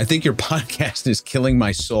 I think your podcast is killing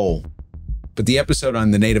my soul, but the episode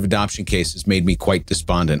on the native adoption case has made me quite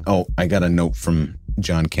despondent. Oh, I got a note from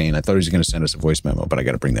John Kane. I thought he was going to send us a voice memo, but I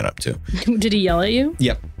got to bring that up too. Did he yell at you?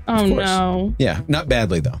 Yep. Oh, of course. no. Yeah, not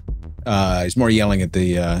badly though. He's more yelling at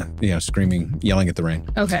the, screaming, yelling at the rain.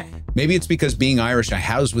 Okay. Maybe it's because being Irish, I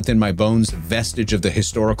house within my bones a vestige of the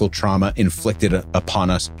historical trauma inflicted upon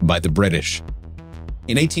us by the British.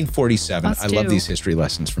 In 1847, Us I love too. these history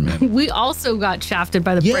lessons from him. We also got shafted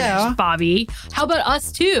by the Yeah. British, Bobby. How about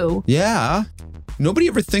us too? Yeah. Nobody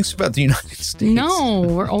ever thinks about the United States. No,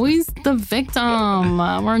 we're always the victim.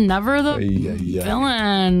 We're never the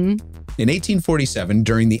villain. In 1847,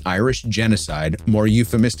 during the Irish Genocide, more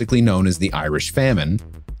euphemistically known as the Irish Famine,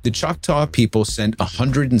 the Choctaw people sent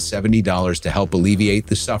 $170 to help alleviate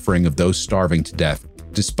the suffering of those starving to death,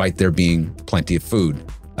 despite there being plenty of food.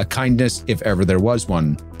 A kindness, if ever there was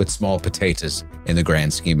one, but small potatoes in the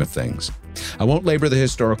grand scheme of things. I won't labor the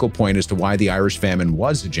historical point as to why the Irish famine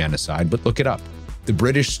was a genocide, but look it up. The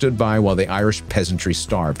British stood by while the Irish peasantry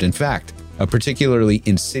starved. In fact, a particularly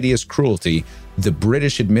insidious cruelty, the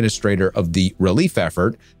British administrator of the relief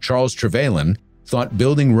effort, Charles Trevelyan, thought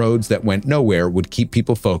building roads that went nowhere would keep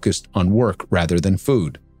people focused on work rather than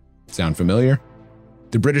food. Sound familiar?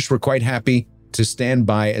 The British were quite happy to stand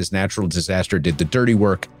by as natural disaster did the dirty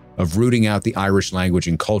work of rooting out the Irish language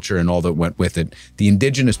and culture and all that went with it. The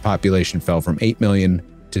indigenous population fell from 8 million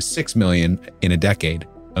to 6 million in a decade.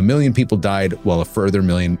 1 million people died while a further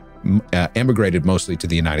million emigrated mostly to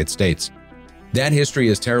the United States. That history,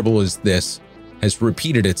 as terrible as this, has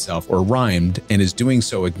repeated itself or rhymed and is doing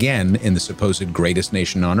so again in the supposed greatest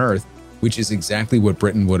nation on earth, which is exactly what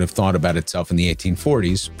Britain would have thought about itself in the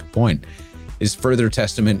 1840s. Good point. Is further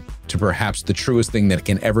testament to perhaps the truest thing that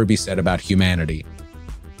can ever be said about humanity.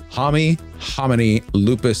 homini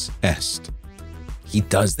lupus est. He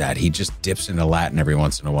does that. He just dips into Latin every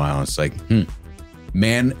once in a while. It's like,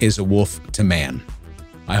 man is a wolf to man.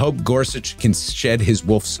 I hope Gorsuch can shed his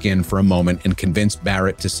wolf skin for a moment and convince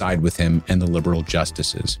Barrett to side with him and the liberal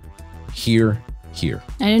justices. Here. I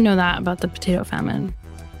didn't know that about the potato famine.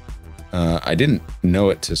 I didn't know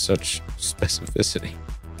it to such specificity.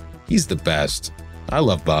 He's the best. I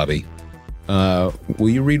love Bobby. Will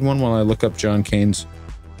you read one while I look up John Kane's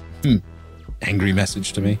angry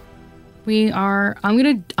message to me?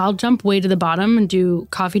 I'll jump way to the bottom and do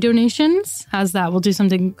coffee donations. How's that? We'll do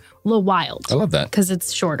something a little wild. I love that. Because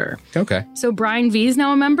it's shorter. Okay. So Brian V is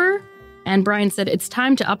now a member. And Brian said, it's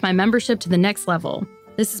time to up my membership to the next level.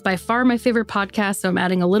 This is by far my favorite podcast, so I'm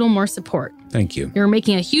adding a little more support. Thank you. You're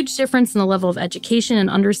making a huge difference in the level of education and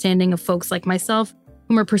understanding of folks like myself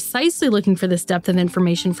whom are precisely looking for this depth of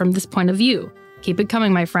information from this point of view. Keep it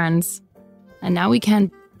coming, my friends. And now we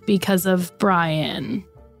can because of Brian.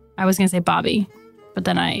 I was going to say Bobby, but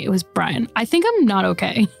then it was Brian. I think I'm not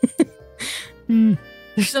okay.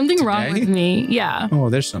 There's something wrong with me. Yeah. Oh,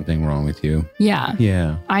 there's something wrong with you. Yeah.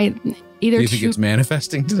 Yeah. Do you think it's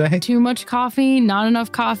manifesting today? Too much coffee, not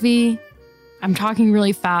enough coffee. I'm talking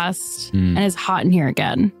really fast and it's hot in here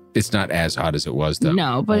again. It's not as hot as it was, though.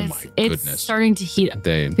 No, but it's starting to heat up.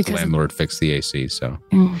 The landlord fixed the AC, so.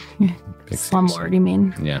 Slumlord, you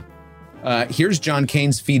mean? Yeah. Here's John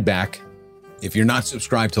Kane's feedback. If you're not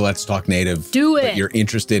subscribed to Let's Talk Native, do it. But you're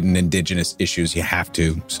interested in indigenous issues, you have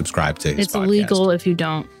to subscribe to his podcast. It's illegal if you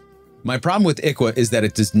don't. My problem with ICWA is that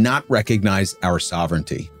it does not recognize our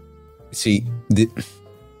sovereignty. See,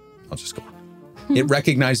 I'll just go on. It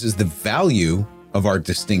recognizes the value of our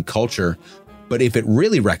distinct culture, but if it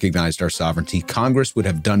really recognized our sovereignty, Congress would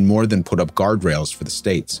have done more than put up guardrails for the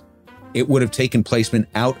states. It would have taken placement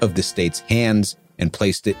out of the states' hands and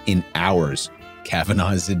placed it in ours.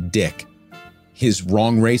 Kavanaugh is a dick. His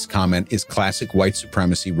wrong race comment is classic white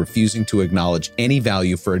supremacy, refusing to acknowledge any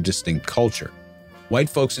value for a distinct culture. White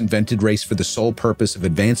folks invented race for the sole purpose of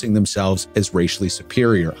advancing themselves as racially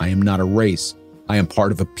superior. I am not a race. I am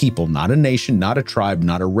part of a people, not a nation, not a tribe,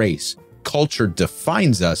 not a race. Culture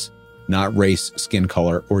defines us, not race, skin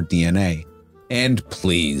color, or DNA. And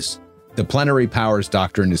please, the plenary powers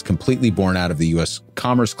doctrine is completely born out of the U.S.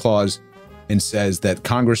 Commerce Clause and says that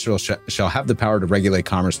Congress shall have the power to regulate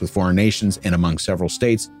commerce with foreign nations and among several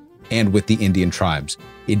states and with the Indian tribes.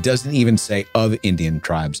 It doesn't even say of Indian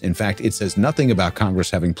tribes. In fact, it says nothing about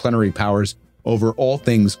Congress having plenary powers over all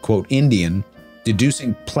things, quote, Indian.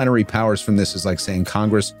 Deducing plenary powers from this is like saying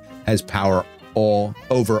Congress has power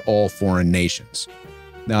over all foreign nations.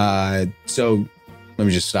 So let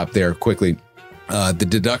me just stop there quickly. The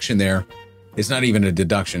deduction there is not even a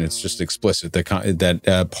deduction. It's just explicit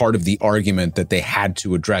that part of the argument that they had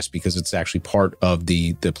to address, because it's actually part of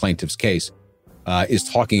the plaintiff's case, is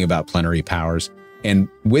talking about plenary powers. And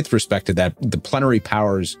with respect to that, the plenary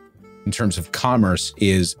powers in terms of commerce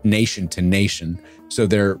is nation to nation. So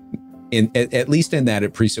at least in that,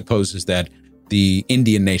 it presupposes that the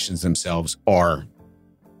Indian nations themselves are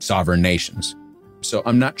sovereign nations. So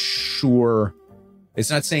I'm not sure.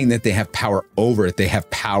 It's not saying that they have power over it. They have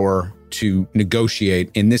power to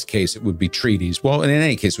negotiate. In this case, it would be treaties. Well, in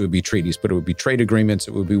any case, it would be treaties, but it would be trade agreements.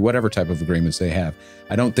 It would be whatever type of agreements they have.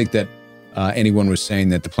 I don't think that anyone was saying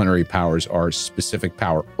that the plenary powers are specific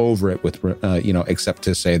power over it with, except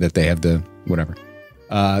to say that they have the whatever.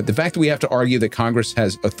 The fact that we have to argue that Congress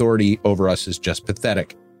has authority over us is just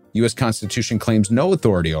pathetic. U.S. Constitution claims no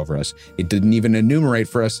authority over us. It didn't even enumerate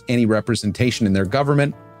for us any representation in their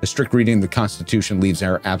government. A strict reading of the Constitution leaves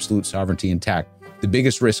our absolute sovereignty intact. The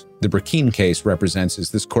biggest risk the Burkine case represents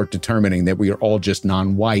is this court determining that we are all just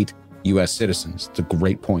non-white U.S. citizens. It's a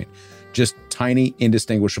great point. Just tiny,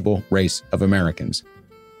 indistinguishable race of Americans.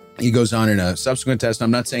 He goes on in a subsequent test.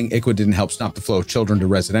 I'm not saying ICWA didn't help stop the flow of children to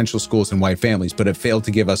residential schools and white families, but it failed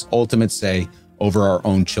to give us ultimate say over our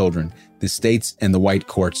own children. The states and the white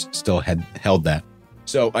courts still had held that.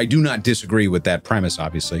 So I do not disagree with that premise,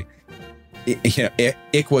 obviously.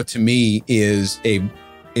 ICWA to me is a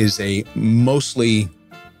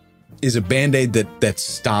Band-Aid that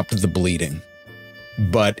stopped the bleeding,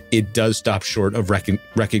 but it does stop short of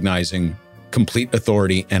recognizing complete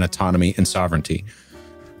authority and autonomy and sovereignty.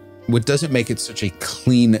 What doesn't make it such a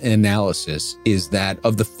clean analysis is that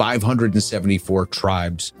of the 574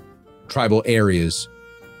 tribal areas,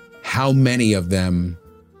 how many of them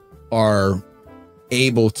are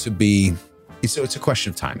able to be, so it's a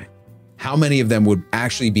question of timing. How many of them would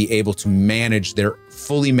actually be able to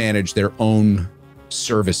fully manage their own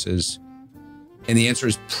services? And the answer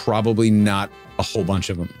is probably not a whole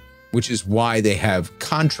bunch of them, which is why they have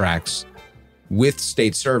contracts with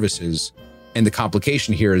state services. And the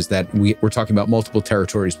complication here is that we're talking about multiple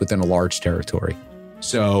territories within a large territory.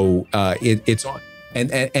 So it's on.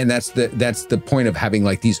 And that's the point of having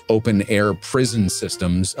like these open air prison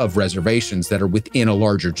systems of reservations that are within a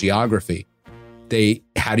larger geography.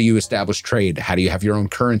 How do you establish trade? How do you have your own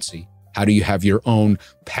currency? How do you have your own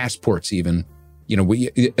passports even? You know,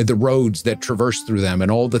 the roads that traverse through them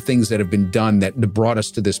and all the things that have been done that brought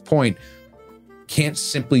us to this point can't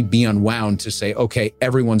simply be unwound to say, okay,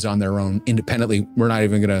 everyone's on their own independently. We're not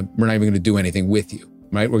even gonna do anything with you,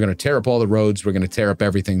 right? We're gonna tear up all the roads. We're gonna tear up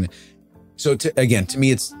everything. So to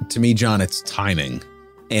me, John, it's timing.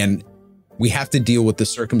 And we have to deal with the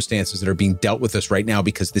circumstances that are being dealt with us right now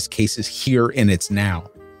because this case is here and it's now.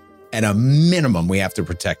 At a minimum, we have to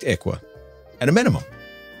protect ICWA. At a minimum.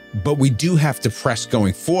 But we do have to press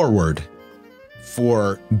going forward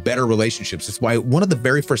for better relationships. It's why one of the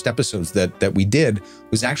very first episodes that we did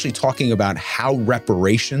was actually talking about how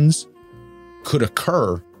reparations could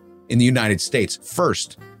occur in the United States,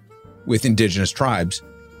 first with indigenous tribes,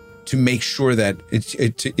 to make sure that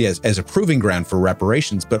as a proving ground for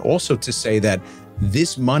reparations, but also to say that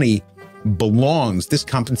this money belongs, this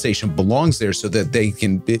compensation belongs there so that they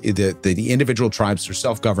can, the individual tribes through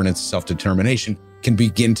self-governance, self-determination can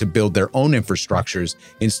begin to build their own infrastructures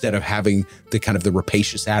instead of having the kind of the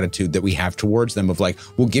rapacious attitude that we have towards them of like,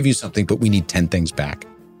 we'll give you something, but we need 10 things back.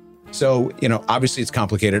 So, you know, obviously it's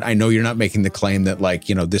complicated. I know you're not making the claim that like,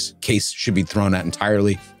 you know, this case should be thrown out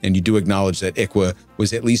entirely. And you do acknowledge that ICWA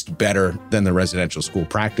was at least better than the residential school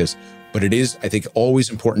practice. But it is, I think,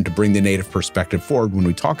 always important to bring the Native perspective forward when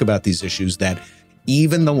we talk about these issues, that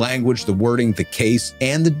even the language, the wording, the case,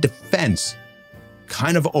 and the defense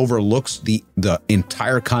kind of overlooks the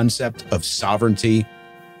entire concept of sovereignty,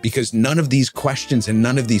 because none of these questions and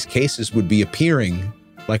none of these cases would be appearing,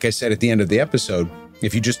 like I said at the end of the episode,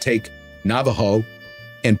 if you just take Navajo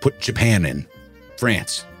and put Japan in,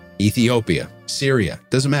 France, Ethiopia, Syria,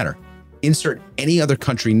 doesn't matter. Insert any other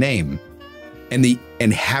country name,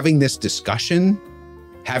 and having this discussion,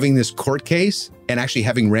 having this court case, and actually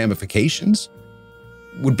having ramifications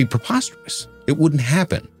would be preposterous. It wouldn't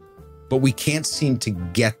happen. But we can't seem to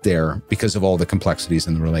get there because of all the complexities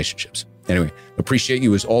in the relationships. Anyway, appreciate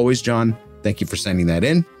you as always, John. Thank you for sending that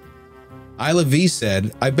in. Isla V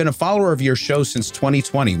said, I've been a follower of your show since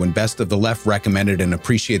 2020 when Best of the Left recommended and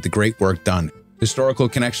appreciate the great work done. Historical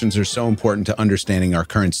connections are so important to understanding our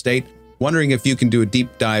current state. Wondering if you can do a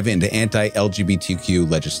deep dive into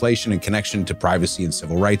anti-LGBTQ legislation in connection to privacy and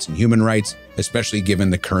civil rights and human rights, especially given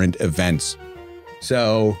the current events.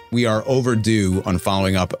 So we are overdue on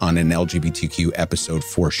following up on an LGBTQ episode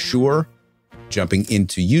for sure. Jumping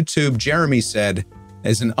into YouTube, Jeremy said,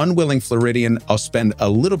 as an unwilling Floridian, I'll spend a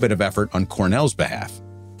little bit of effort on Cornell's behalf,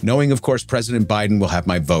 knowing, of course, President Biden will have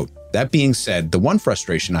my vote. That being said, the one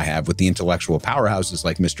frustration I have with the intellectual powerhouses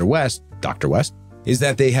like Mr. West, Dr. West, is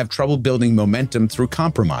that they have trouble building momentum through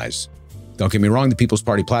compromise. Don't get me wrong, the People's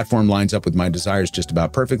Party platform lines up with my desires just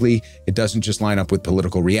about perfectly. It doesn't just line up with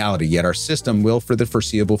political reality, yet our system will, for the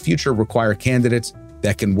foreseeable future, require candidates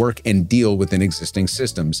that can work and deal within existing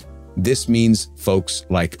systems. This means folks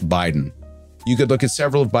like Biden. You could look at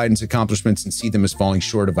several of Biden's accomplishments and see them as falling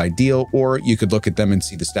short of ideal, or you could look at them and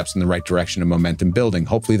see the steps in the right direction of momentum building.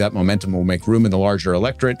 Hopefully that momentum will make room in the larger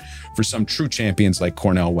electorate for some true champions like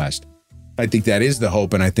Cornel West. I think that is the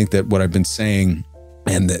hope, and I think that what I've been saying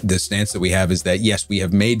and the stance that we have is that, yes, we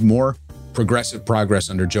have made more progressive progress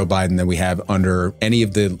under Joe Biden than we have under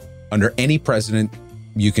any president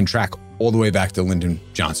you can track all the way back to Lyndon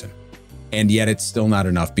Johnson. And yet it's still not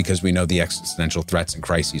enough because we know the existential threats and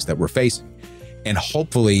crises that we're facing. And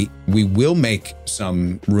hopefully we will make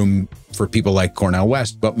some room for people like Cornel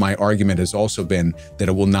West. But my argument has also been that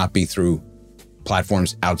it will not be through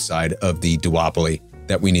platforms outside of the duopoly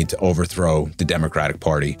that we need to overthrow the Democratic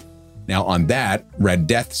Party. Now on that, Red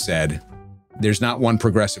Death said, there's not one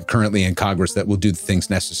progressive currently in Congress that will do the things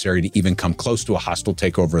necessary to even come close to a hostile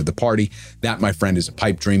takeover of the party. That, my friend, is a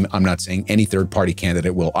pipe dream. I'm not saying any third party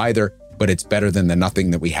candidate will either, but it's better than the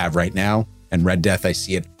nothing that we have right now. And Red Death, I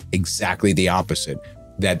see it exactly the opposite,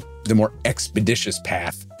 that the more expeditious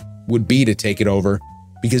path would be to take it over.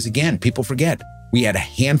 Because again, people forget, we had a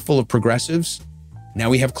handful of progressives. Now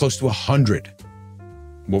we have close to 100.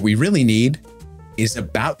 What we really need is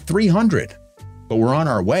about 300, but we're on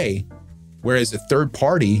our way. Whereas a third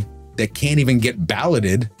party that can't even get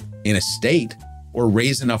balloted in a state or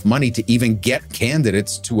raise enough money to even get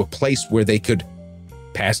candidates to a place where they could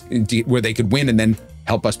pass, where they could win and then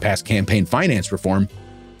help us pass campaign finance reform.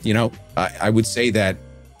 You know, I would say that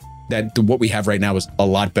what we have right now is a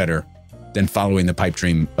lot better than following the pipe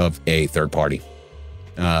dream of a third party.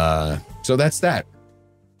 So that's that.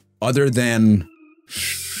 Other than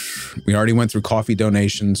we already went through coffee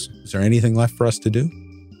donations. Is there anything left for us to do?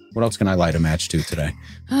 What else can I light a match to today?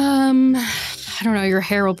 I don't know. Your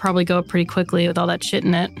hair will probably go up pretty quickly with all that shit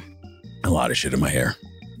in it. A lot of shit in my hair.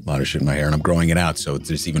 And I'm growing it out, so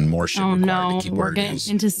there's even more shit required to keep where we're it getting is.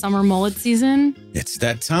 into summer mullet season. It's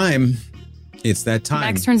that time.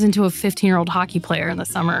 Max turns into a 15-year-old hockey player in the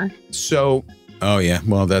summer. So, oh yeah,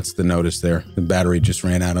 well, that's the notice there. The battery just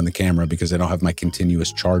ran out on the camera because I don't have my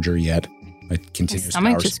continuous charger yet. My continuous My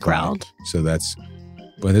stomach power just supply. growled. So that's,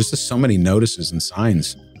 well, there's just so many notices and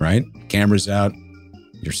signs, right? Camera's out,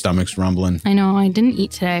 your stomach's rumbling. I know. I didn't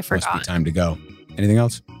eat today. I Must forgot. be time to go. Anything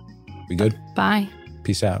else? We good? Bye.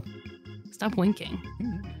 Peace out. Stop winking.